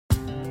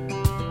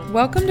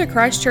Welcome to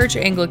Christ Church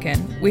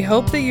Anglican. We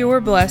hope that you were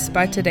blessed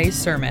by today's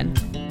sermon.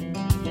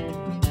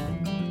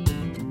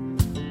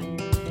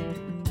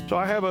 So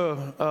I have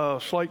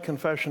a slight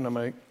confession to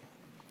make.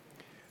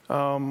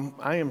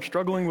 I am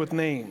struggling with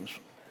names.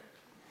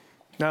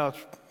 Now,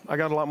 I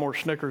got a lot more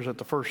Snickers at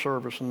the first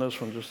service than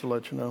this one, just to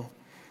let you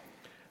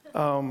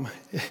know.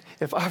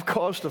 If I've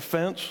caused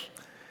offense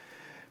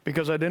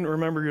because I didn't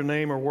remember your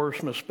name or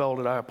worse,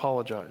 misspelled it, I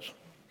apologize.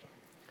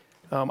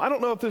 I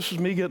don't know if this is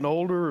me getting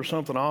older or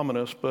something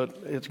ominous, but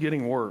it's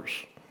getting worse.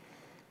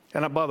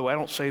 And by the way, I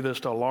don't say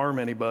this to alarm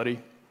anybody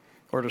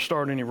or to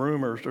start any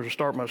rumors or to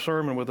start my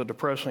sermon with a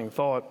depressing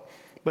thought,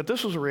 but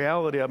this is a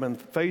reality I've been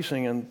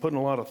facing and putting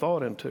a lot of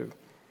thought into.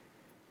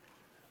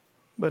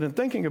 But in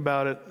thinking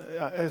about it,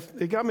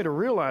 it got me to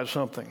realize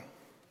something.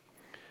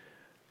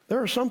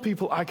 There are some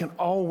people I can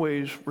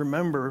always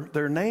remember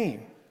their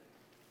name.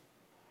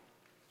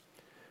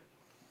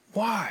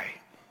 Why?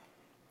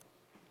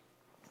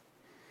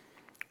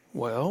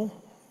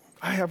 Well,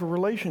 I have a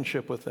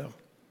relationship with them.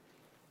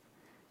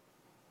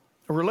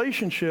 A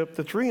relationship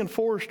that's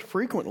reinforced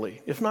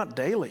frequently, if not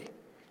daily.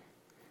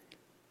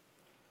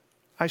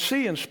 I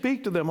see and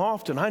speak to them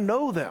often. I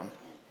know them.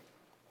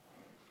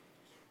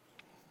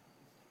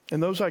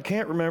 And those I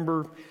can't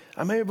remember,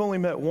 I may have only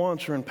met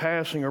once or in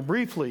passing or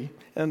briefly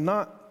and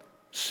not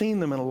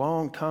seen them in a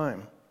long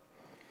time.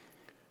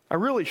 I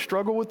really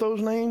struggle with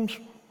those names.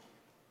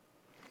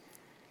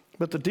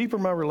 But the deeper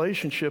my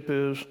relationship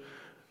is,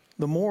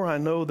 the more I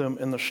know them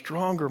and the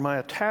stronger my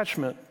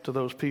attachment to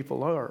those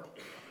people are.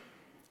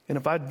 And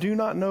if I do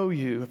not know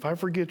you, if I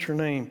forget your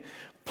name,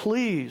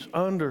 please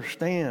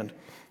understand,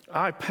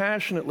 I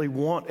passionately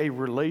want a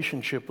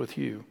relationship with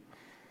you.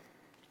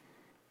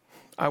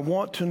 I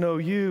want to know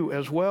you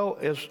as well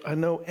as I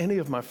know any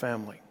of my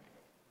family.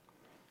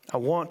 I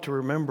want to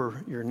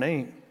remember your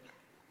name.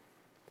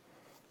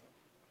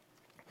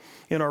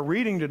 In our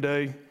reading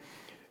today,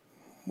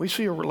 we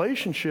see a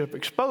relationship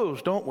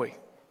exposed, don't we?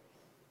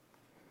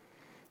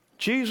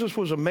 Jesus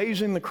was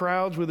amazing the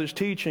crowds with his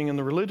teaching, and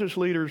the religious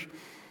leaders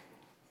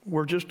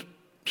were just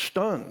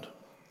stunned.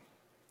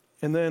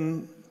 And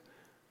then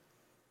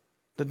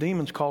the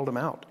demons called him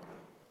out.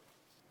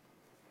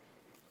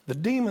 The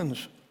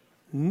demons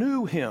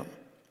knew him.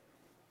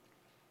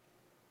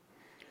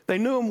 They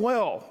knew him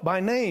well by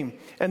name,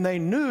 and they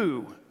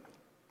knew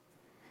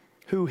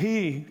who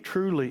he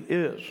truly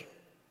is.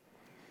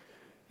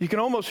 You can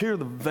almost hear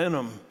the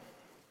venom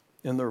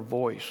in their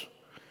voice.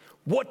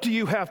 What do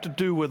you have to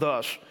do with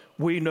us?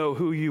 We know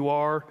who you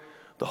are,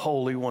 the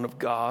Holy One of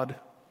God.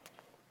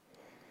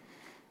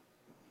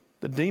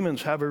 The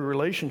demons have a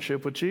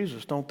relationship with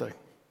Jesus, don't they?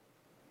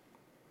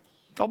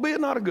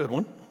 Albeit not a good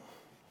one.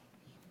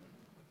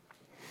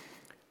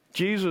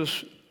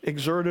 Jesus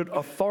exerted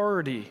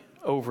authority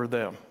over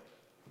them.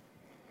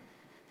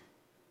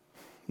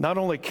 Not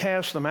only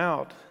cast them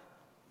out,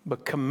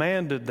 but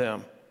commanded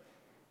them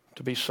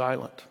to be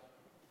silent.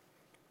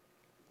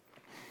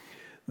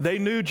 They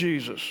knew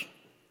Jesus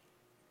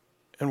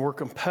and were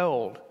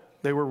compelled.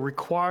 They were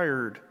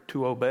required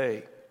to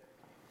obey.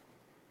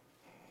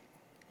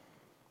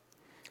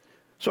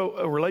 So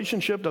a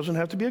relationship doesn't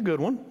have to be a good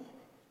one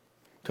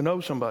to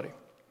know somebody.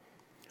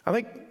 I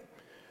think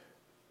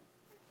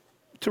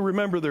to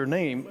remember their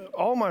name,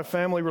 all my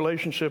family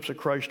relationships at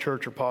Christ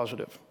Church are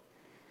positive.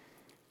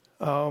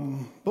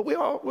 But we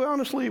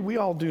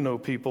all do know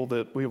people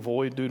that we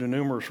avoid due to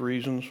numerous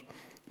reasons.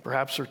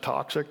 Perhaps they're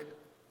toxic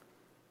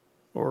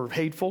or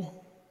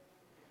hateful.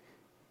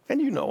 And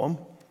you know them.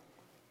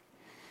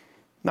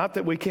 Not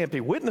that we can't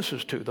be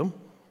witnesses to them,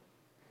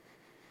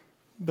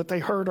 but they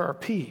hurt our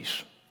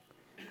peace.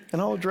 And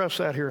I'll address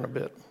that here in a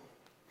bit.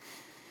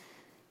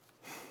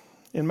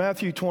 In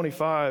Matthew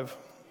 25,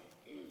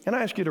 and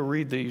I ask you to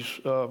read these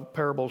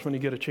parables when you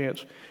get a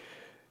chance,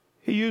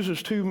 he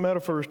uses two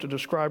metaphors to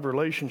describe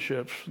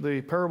relationships,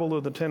 the parable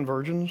of the 10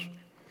 virgins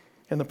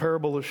and the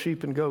parable of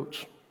sheep and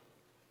goats,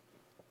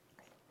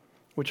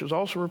 which is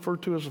also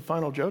referred to as the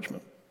final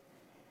judgment.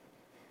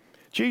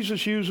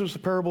 Jesus uses the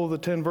parable of the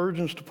 10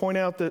 virgins to point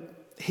out that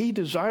he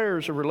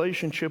desires a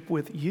relationship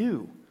with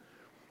you,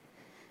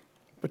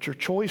 but your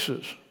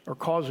choices are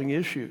causing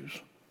issues.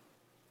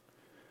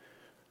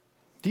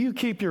 Do you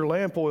keep your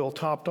lamp oil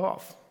topped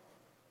off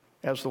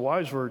as the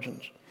wise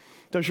virgins?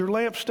 Does your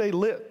lamp stay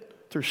lit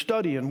through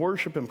study and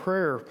worship and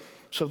prayer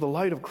so the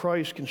light of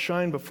Christ can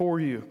shine before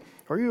you?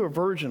 Are you a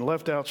virgin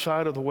left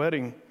outside of the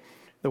wedding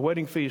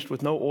feast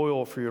with no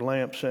oil for your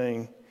lamp,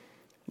 saying,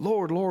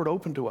 Lord, Lord,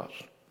 open to us?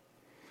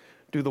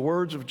 Do the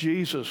words of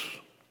Jesus,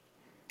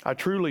 I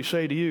truly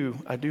say to you,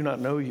 I do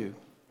not know you,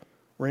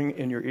 ring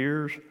in your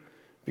ears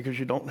because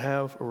you don't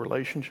have a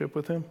relationship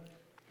with him?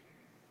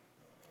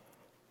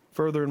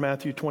 Further in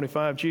Matthew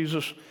 25,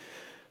 Jesus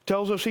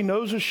tells us he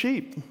knows his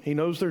sheep. He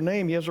knows their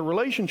name. He has a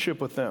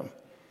relationship with them.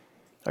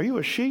 Are you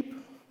a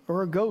sheep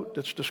or a goat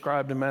that's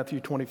described in Matthew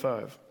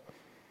 25?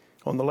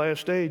 On the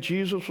last day,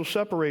 Jesus will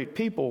separate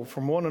people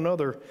from one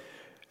another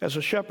as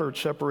a shepherd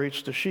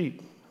separates the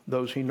sheep,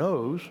 those he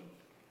knows,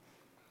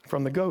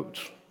 from the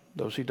goats,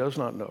 those he does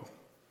not know.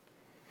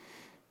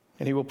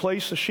 And he will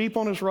place the sheep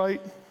on his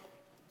right,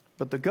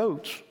 but the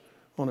goats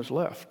on his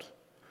left.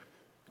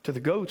 To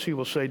the goats he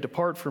will say,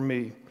 depart from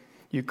me,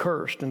 you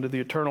cursed, into the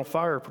eternal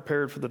fire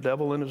prepared for the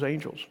devil and his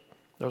angels.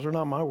 Those are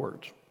not my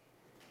words.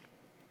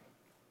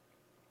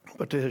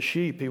 But to his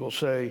sheep he will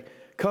say,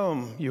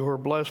 come, you who are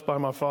blessed by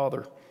my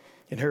Father,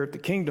 inherit the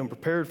kingdom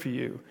prepared for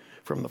you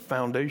from the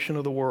foundation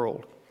of the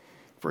world.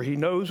 For he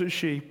knows his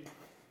sheep,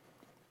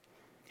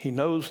 he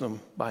knows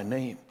them by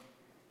name.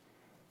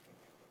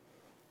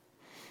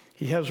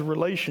 He has a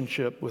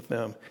relationship with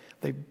them.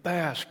 They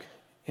bask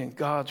in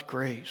God's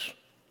grace.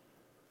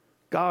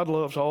 God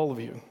loves all of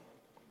you.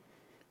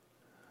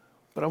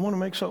 But I want to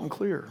make something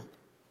clear.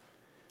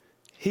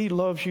 He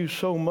loves you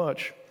so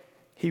much,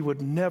 he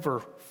would never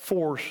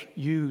force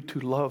you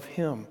to love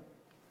him.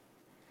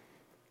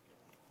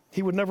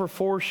 He would never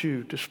force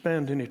you to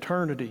spend an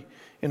eternity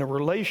in a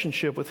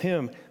relationship with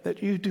him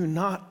that you do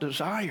not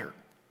desire.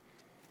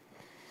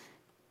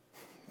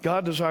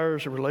 God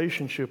desires a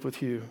relationship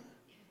with you,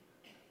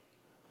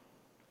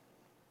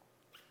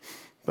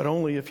 but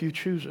only if you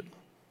choose it.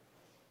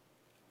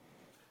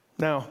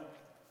 Now,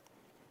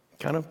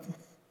 kind of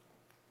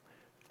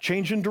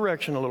changing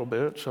direction a little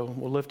bit, so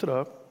we'll lift it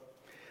up.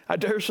 I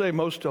dare say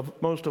most of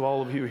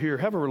all of you here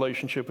have a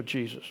relationship with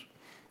Jesus.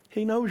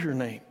 He knows your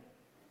name.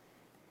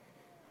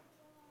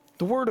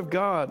 The Word of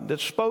God that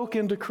spoke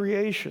into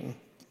creation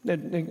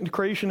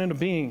into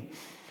being.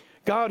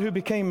 God who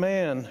became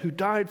man, who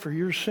died for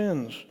your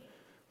sins,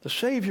 the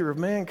Savior of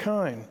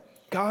mankind,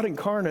 God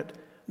incarnate,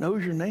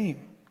 knows your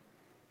name.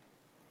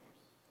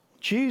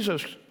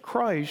 Jesus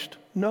Christ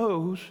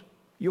knows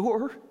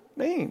your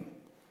name.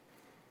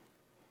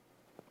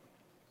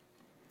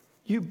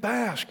 You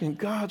bask in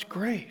God's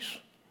grace.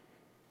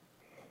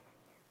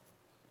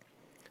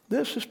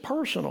 This is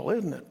personal,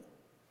 isn't it?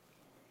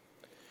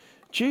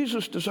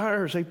 Jesus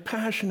desires a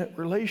passionate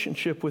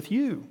relationship with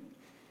you.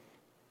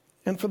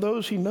 And for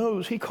those he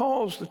knows, he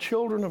calls the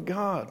children of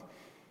God,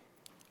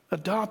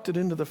 adopted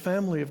into the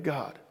family of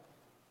God.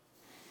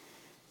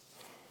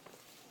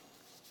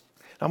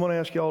 I'm going to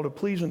ask you all to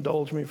please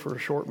indulge me for a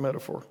short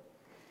metaphor.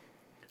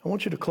 I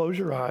want you to close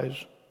your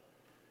eyes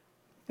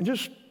and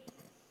just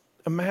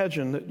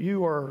imagine that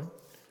you are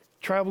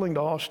traveling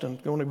to Austin,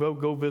 going to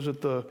go visit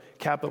the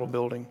Capitol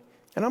building.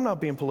 And I'm not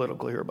being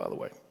political here, by the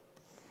way.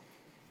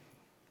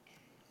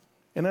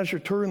 And as you're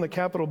touring the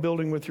Capitol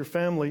building with your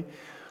family,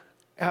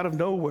 out of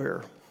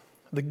nowhere,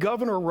 the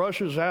governor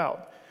rushes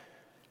out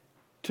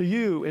to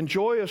you and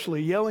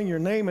joyously yelling your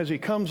name as he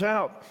comes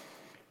out,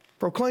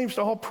 proclaims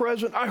to all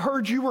present, I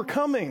heard you were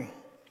coming,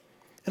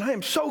 and I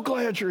am so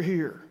glad you're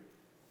here.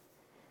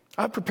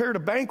 I've prepared a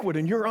banquet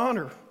in your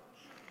honor.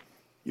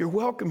 You're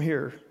welcome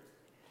here,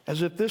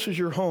 as if this is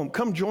your home.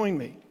 Come join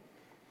me.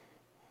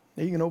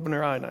 Now, you can open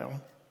your eye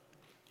now.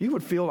 You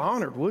would feel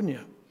honored, wouldn't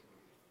you?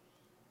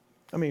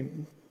 I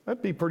mean,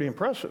 that'd be pretty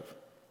impressive.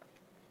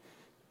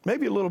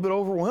 Maybe a little bit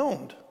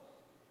overwhelmed.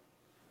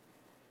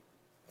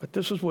 But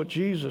this is what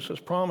Jesus has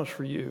promised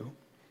for you,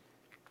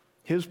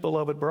 his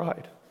beloved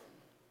bride,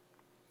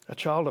 a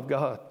child of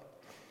God.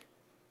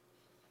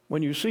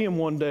 When you see him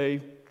one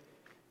day,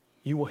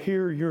 you will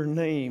hear your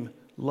name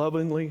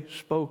lovingly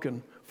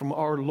spoken from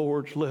our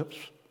Lord's lips.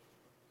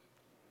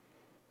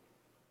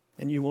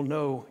 And you will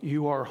know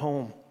you are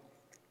home.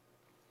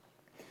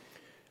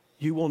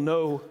 You will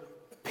know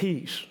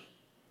peace.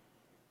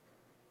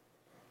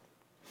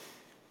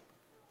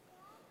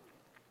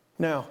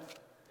 Now,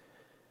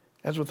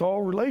 as with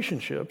all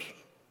relationships,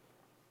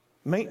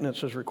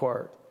 maintenance is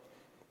required.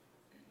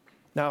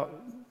 Now,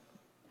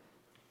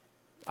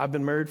 I've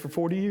been married for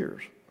 40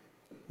 years.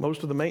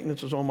 Most of the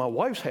maintenance is on my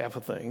wife's half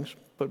of things,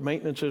 but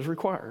maintenance is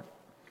required.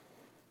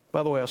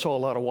 By the way, I saw a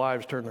lot of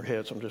wives turn their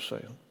heads, I'm just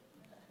saying.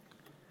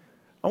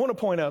 I want to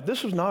point out,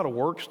 this is not a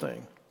works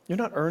thing. You're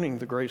not earning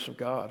the grace of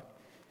God.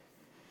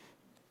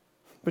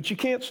 But you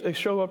can't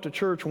show up to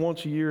church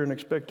once a year and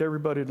expect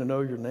everybody to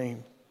know your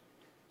name.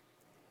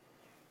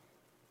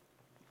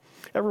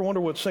 Ever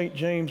wonder what St.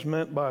 James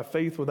meant by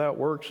faith without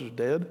works is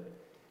dead?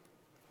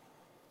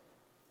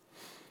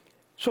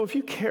 So if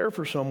you care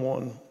for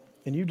someone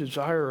and you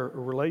desire a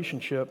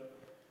relationship,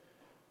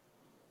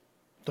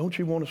 don't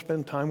you want to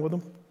spend time with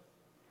them?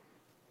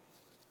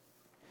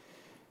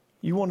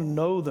 You want to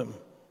know them,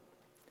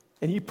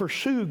 and you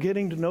pursue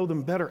getting to know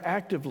them better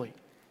actively.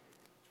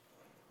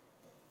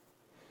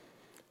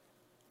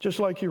 Just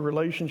like your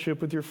relationship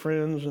with your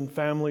friends and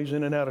families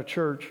in and out of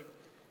church,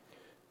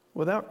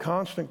 without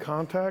constant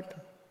contact,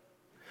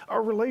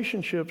 our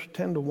relationships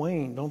tend to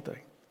wane, don't they?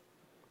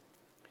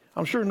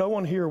 I'm sure no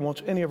one here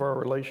wants any of our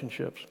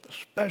relationships,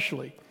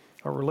 especially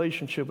our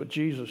relationship with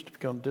Jesus, to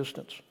become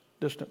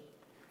distant.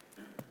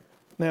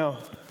 Now,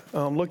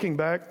 looking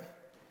back,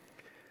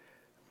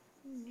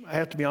 I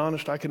have to be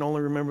honest, I can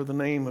only remember the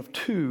name of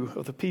 2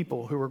 of the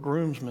people who were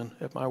groomsmen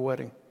at my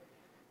wedding.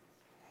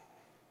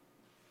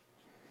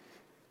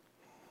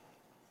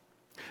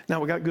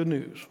 Now, we got good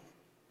news.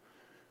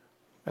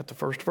 At the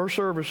first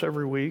service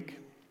every week,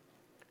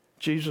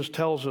 Jesus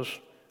tells us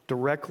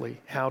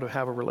directly how to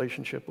have a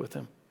relationship with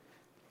him.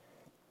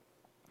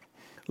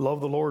 Love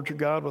the Lord your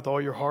God with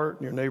all your heart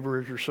and your neighbor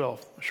as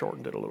yourself. I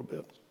shortened it a little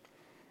bit.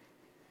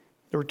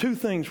 There were two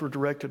things we're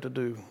directed to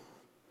do.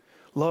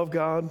 Love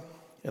God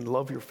and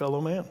love your fellow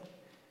man.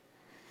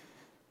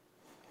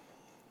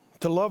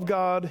 To love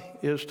God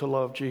is to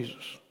love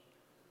Jesus.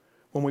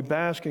 When we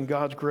bask in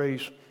God's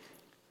grace,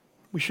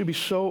 we should be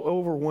so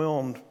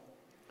overwhelmed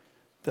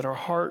that our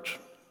hearts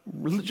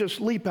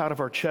just leap out of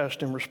our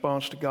chest in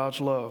response to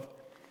God's love.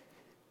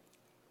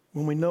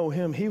 When we know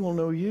Him, He will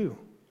know you.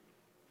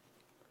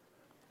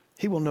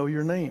 He will know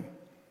your name.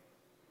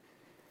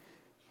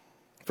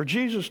 For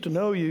Jesus to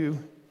know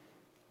you,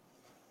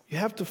 you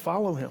have to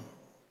follow Him,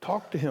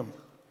 talk to Him,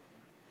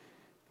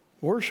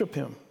 worship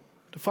Him.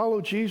 To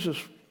follow Jesus,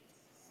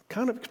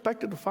 kind of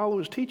expected to follow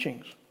His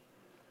teachings.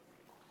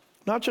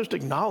 Not just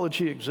acknowledge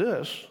He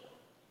exists,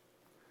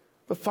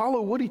 but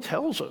follow what He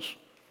tells us.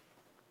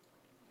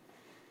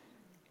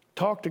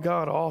 Talk to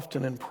God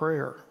often in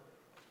prayer.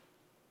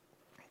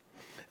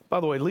 By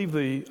the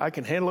way, I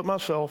can handle it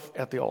myself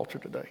at the altar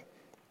today,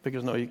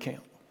 because no, you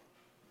can't.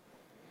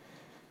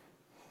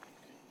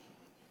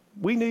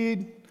 We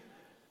need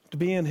to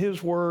be in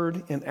His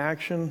Word in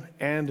action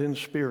and in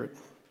spirit.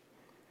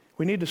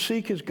 We need to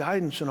seek His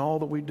guidance in all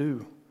that we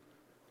do.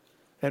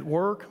 At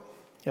work,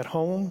 at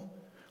home,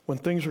 when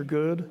things are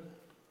good,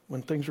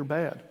 when things are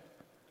bad.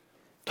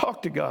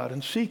 Talk to God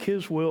and seek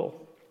His will.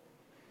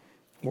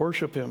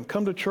 Worship Him.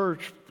 Come to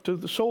church to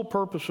the sole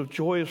purpose of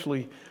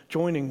joyously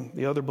joining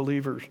the other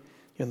believers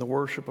in the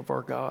worship of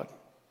our God.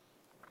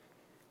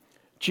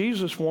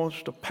 Jesus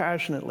wants to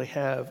passionately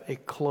have a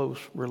close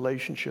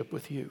relationship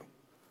with you.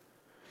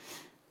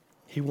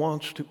 He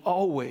wants to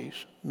always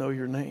know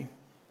your name.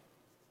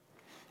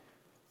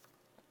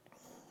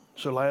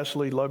 So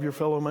lastly, love your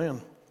fellow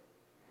man.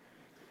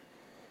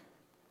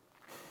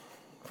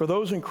 For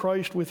those in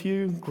Christ with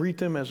you, greet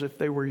them as if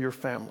they were your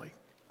family.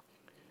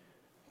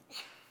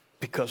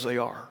 Because they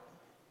are.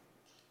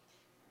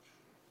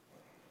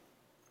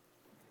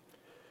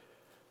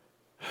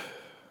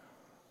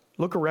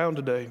 Look around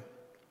today.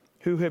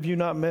 Who have you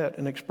not met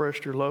and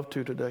expressed your love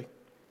to today?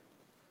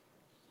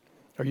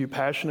 Are you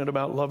passionate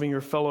about loving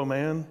your fellow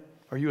man?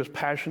 Are you as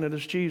passionate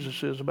as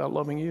Jesus is about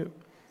loving you?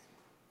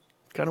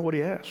 Kind of what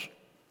He asks.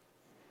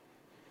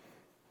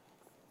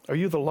 Are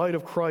you the light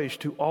of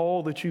Christ to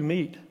all that you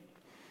meet?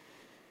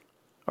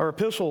 Our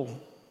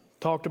epistle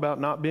talked about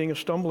not being a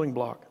stumbling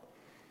block.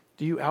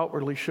 Do you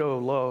outwardly show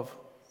love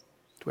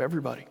to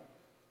everybody?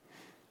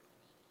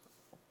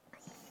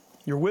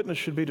 Your witness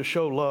should be to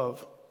show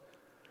love.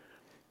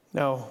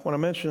 Now, when I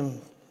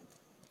mention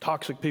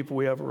toxic people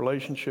we have a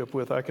relationship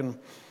with, I can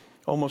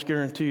almost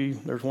guarantee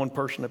there's one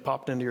person that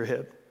popped into your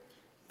head.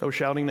 No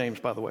shouting names,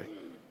 by the way,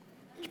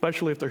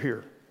 especially if they're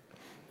here.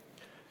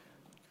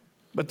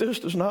 But this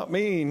does not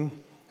mean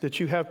that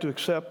you have to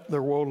accept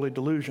their worldly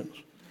delusions,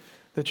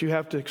 that you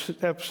have to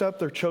accept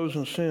their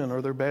chosen sin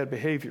or their bad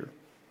behavior.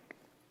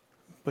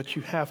 But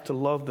you have to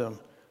love them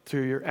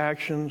through your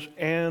actions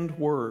and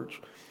words.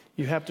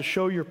 You have to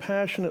show your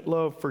passionate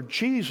love for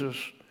Jesus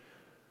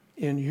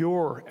in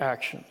your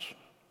actions.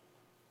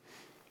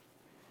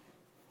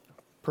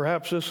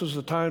 Perhaps this is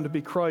the time to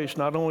be Christ,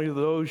 not only to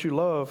those you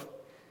love,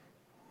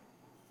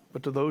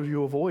 but to those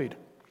you avoid.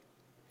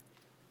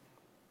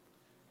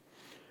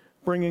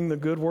 Bringing the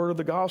good word of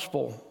the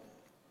gospel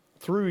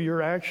through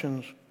your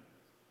actions,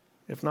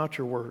 if not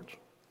your words.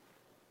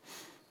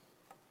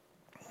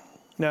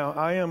 Now,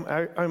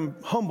 I'm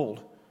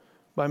humbled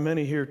by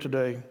many here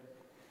today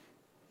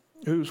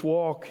whose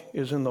walk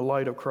is in the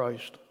light of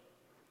Christ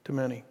to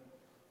many.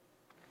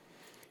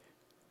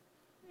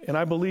 And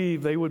I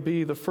believe they would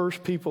be the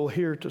first people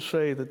here to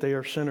say that they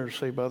are sinners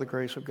saved by the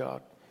grace of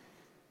God.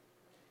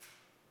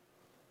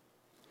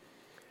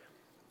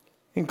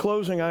 In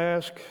closing, I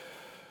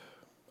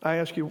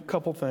ask you a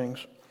couple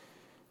things.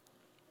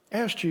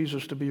 Ask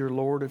Jesus to be your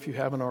Lord if you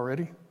haven't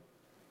already.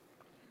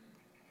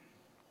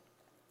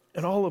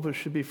 And all of us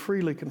should be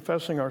freely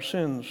confessing our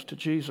sins to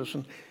Jesus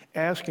and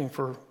asking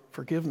for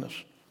forgiveness.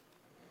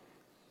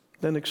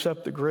 Then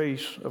accept the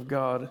grace of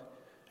God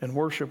and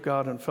worship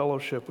God in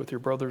fellowship with your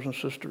brothers and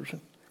sisters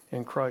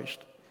in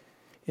Christ,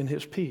 in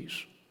His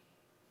peace.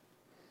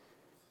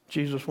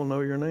 Jesus will know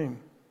your name.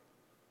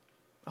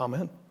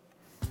 Amen.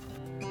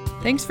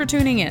 Thanks for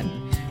tuning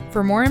in.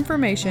 For more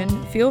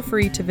information, feel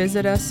free to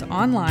visit us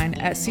online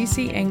at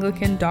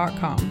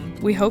ccanglican.com.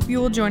 We hope you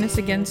will join us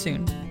again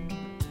soon.